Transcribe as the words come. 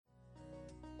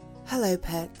Hello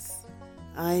pets,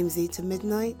 I'm Zeta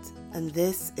Midnight and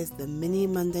this is the Mini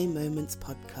Monday Moments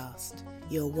podcast,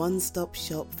 your one-stop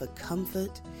shop for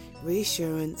comfort,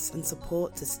 reassurance and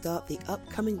support to start the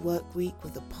upcoming work week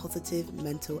with a positive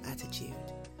mental attitude.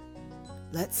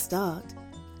 Let's start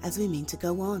as we mean to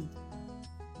go on.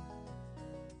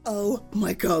 Oh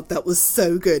my god, that was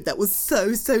so good. That was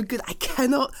so good. I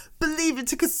cannot believe it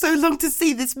took us so long to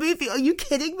see this movie. Are you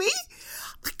kidding me?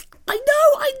 I know.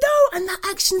 And that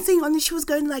action scene, and she was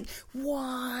going like,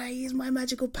 why is my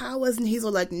magical powers? And he's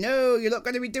all like, no, you're not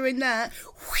going to be doing that.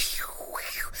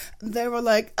 And they were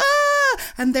like, ah!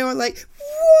 And they were like,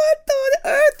 what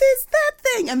on earth is that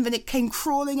thing? And then it came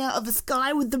crawling out of the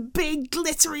sky with the big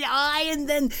glittery eye, and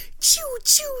then choo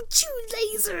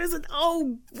lasers, and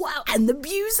oh wow. And the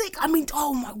music, I mean,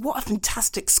 oh my, what a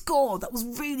fantastic score. That was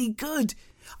really good.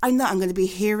 I know I'm going to be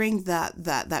hearing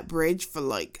that bridge for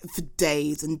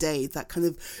days and days, that kind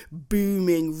of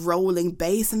booming, rolling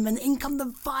bass, and then in come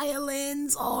the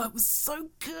violins. Oh, it was so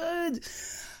good.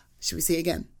 Should we see it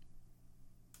again?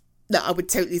 No, I would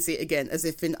totally see it again, as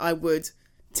if I would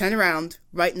turn around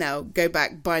right now, go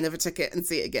back, buy another ticket and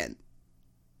see it again.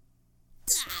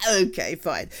 Okay,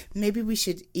 fine. Maybe we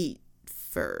should eat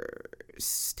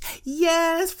first.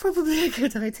 Yeah, that's probably a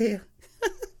good idea.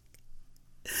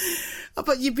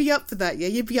 But you'd be up for that, yeah?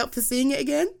 You'd be up for seeing it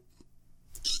again?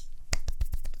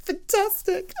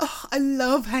 Fantastic. Oh, I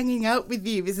love hanging out with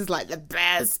you. This is like the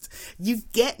best. You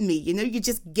get me, you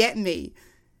just get me.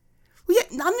 Well, yeah,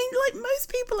 I mean, like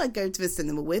most people I go to the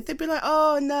cinema with, they'd be like,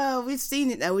 oh no, we've seen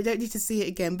it now, we don't need to see it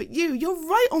again. But you're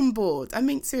right on board. I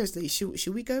mean, seriously,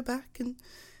 should we go back and...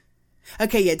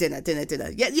 Okay, yeah, dinner.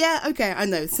 Yeah, okay, I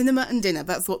know, cinema and dinner,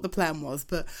 that's what the plan was,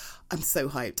 but I'm so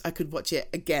hyped. I could watch it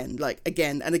again,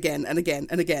 again and again and again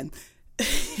and again.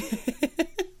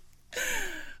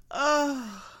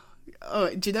 Oh,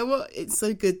 do you know what? It's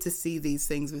so good to see these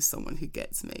things with someone who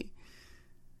gets me.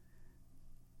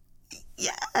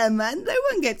 Yeah, man, no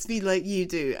one gets me like you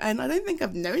do, and I don't think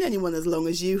I've known anyone as long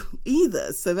as you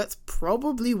either, so that's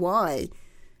probably why.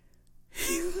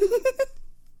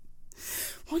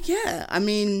 Well, yeah, I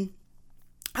mean,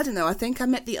 I don't know, I think I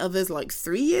met the others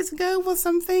 3 years ago or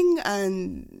something,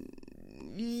 and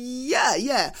yeah,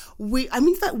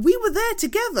 in fact, we were there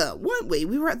together, weren't we?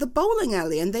 We were at the bowling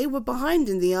alley, and they were behind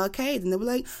in the arcade, and they were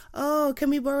like, oh, can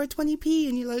we borrow 20p?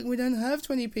 And you're like, we don't have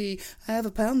 20p, I have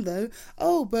 £1 though.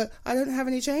 Oh, but I don't have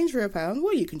any change for £1.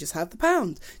 Well, you can just have the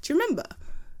 £1. Do you remember?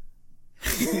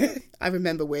 I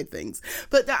remember weird things,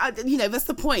 but that's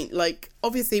the point.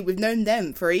 Obviously we've known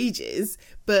them for ages,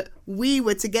 but we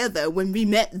were together when we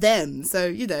met them,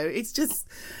 so it's just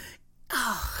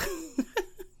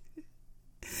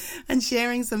and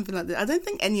sharing something like that, I don't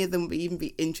think any of them would even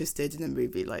be interested in a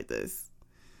movie like this.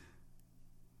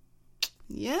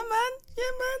 Yeah man,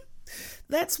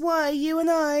 that's why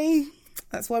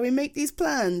that's why we make these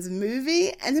plans.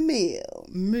 Movie and a meal.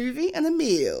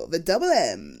 The double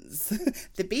M's.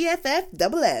 The BFF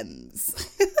double M's.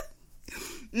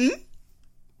 The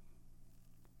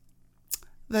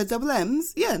double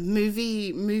M's? Yeah,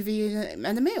 movie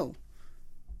and a meal.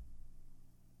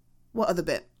 What other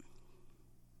bit?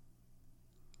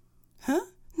 Huh?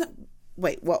 No,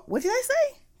 wait, what? What did I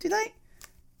say?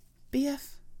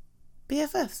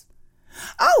 BFFs?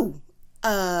 Oh!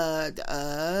 Yeah,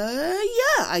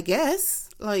 I guess.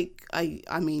 I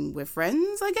mean, we're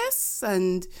friends, I guess,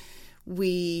 and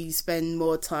we spend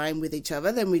more time with each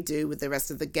other than we do with the rest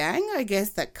of the gang. I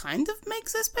guess that kind of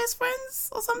makes us best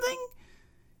friends or something.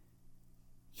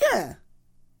 Yeah.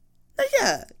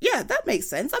 Yeah, that makes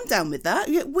sense. I'm down with that.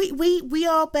 Yeah, we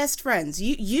are best friends.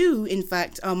 You, in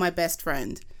fact, are my best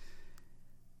friend.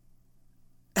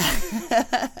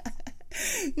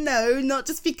 No, not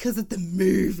just because of the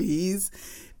movies.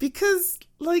 Because,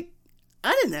 I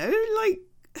don't know,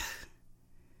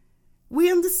 we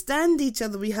understand each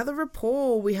other. We have a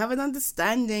rapport. We have an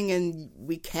understanding, and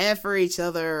we care for each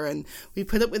other, and we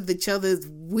put up with each other's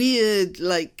weird,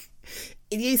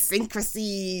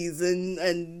 idiosyncrasies,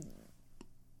 and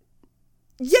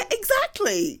yeah,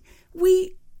 exactly.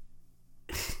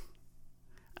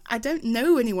 I don't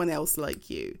know anyone else like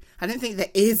you. I don't think there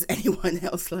is anyone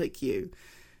else like you.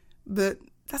 But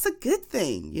that's a good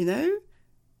thing, There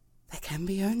can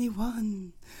be only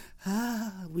one.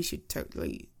 We should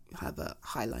totally have a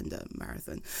Highlander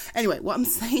marathon. Anyway, what I'm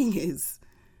saying is,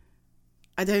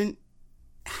 I don't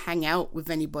hang out with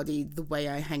anybody the way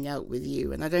I hang out with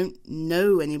you, and I don't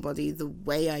know anybody the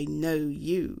way I know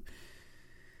you.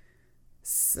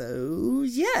 So,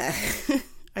 yeah,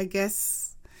 I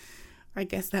guess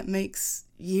that makes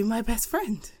you my best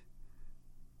friend.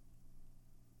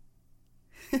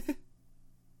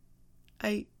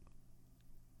 I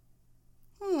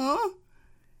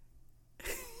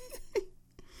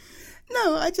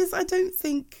I don't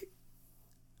think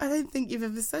you've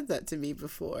ever said that to me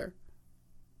before.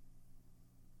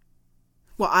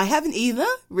 Well, I haven't either.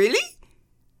 Really?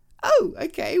 Oh,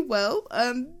 okay. Well,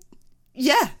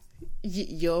 yeah,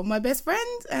 you're my best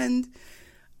friend, and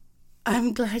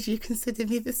I'm glad you consider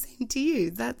me the same to you.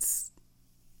 That's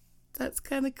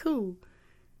kind of cool.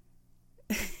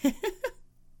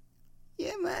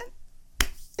 Yeah, man.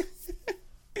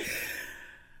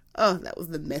 Oh, that was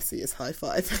the messiest high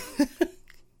five.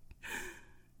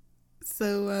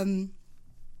 So,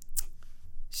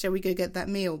 shall we go get that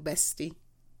meal, bestie?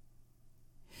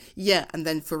 Yeah, and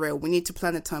then for real, we need to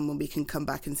plan a time when we can come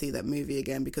back and see that movie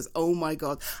again, because oh my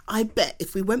god, I bet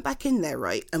if we went back in there,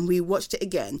 right, and we watched it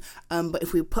again, but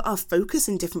if we put our focus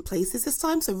in different places this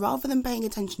time, so rather than paying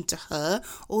attention to her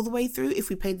all the way through, if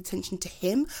we paid attention to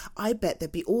him, I bet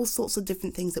there'd be all sorts of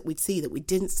different things that we'd see that we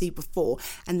didn't see before,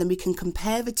 and then we can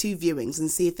compare the two viewings and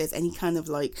see if there's any kind of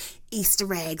like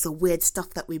Easter eggs or weird stuff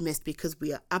that we missed, because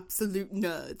we are absolute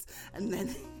nerds. And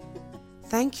then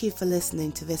thank you for listening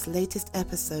to this latest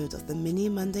episode of the Mini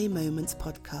Monday Moments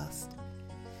podcast.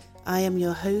 I am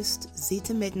your host,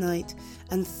 Zita Midnight,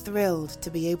 and thrilled to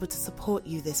be able to support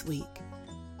you this week.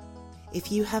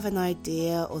 If you have an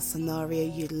idea or scenario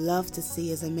you'd love to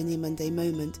see as a Mini Monday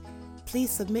moment, please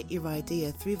submit your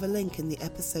idea through the link in the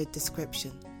episode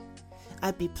description.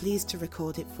 I'd be pleased to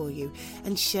record it for you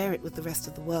and share it with the rest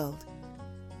of the world.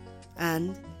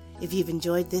 And if you've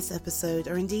enjoyed this episode,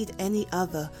 or indeed any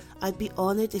other, I'd be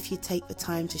honoured if you take the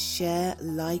time to share,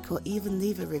 like, or even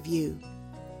leave a review.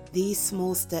 These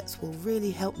small steps will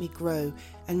really help me grow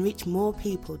and reach more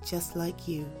people just like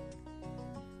you.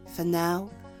 For now,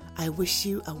 I wish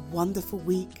you a wonderful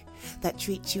week that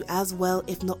treats you as well,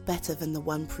 if not better, than the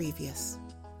one previous.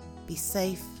 Be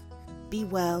safe, be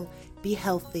well, be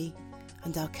healthy,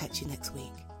 and I'll catch you next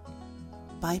week.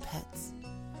 Bye, pets.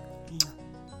 Mwah.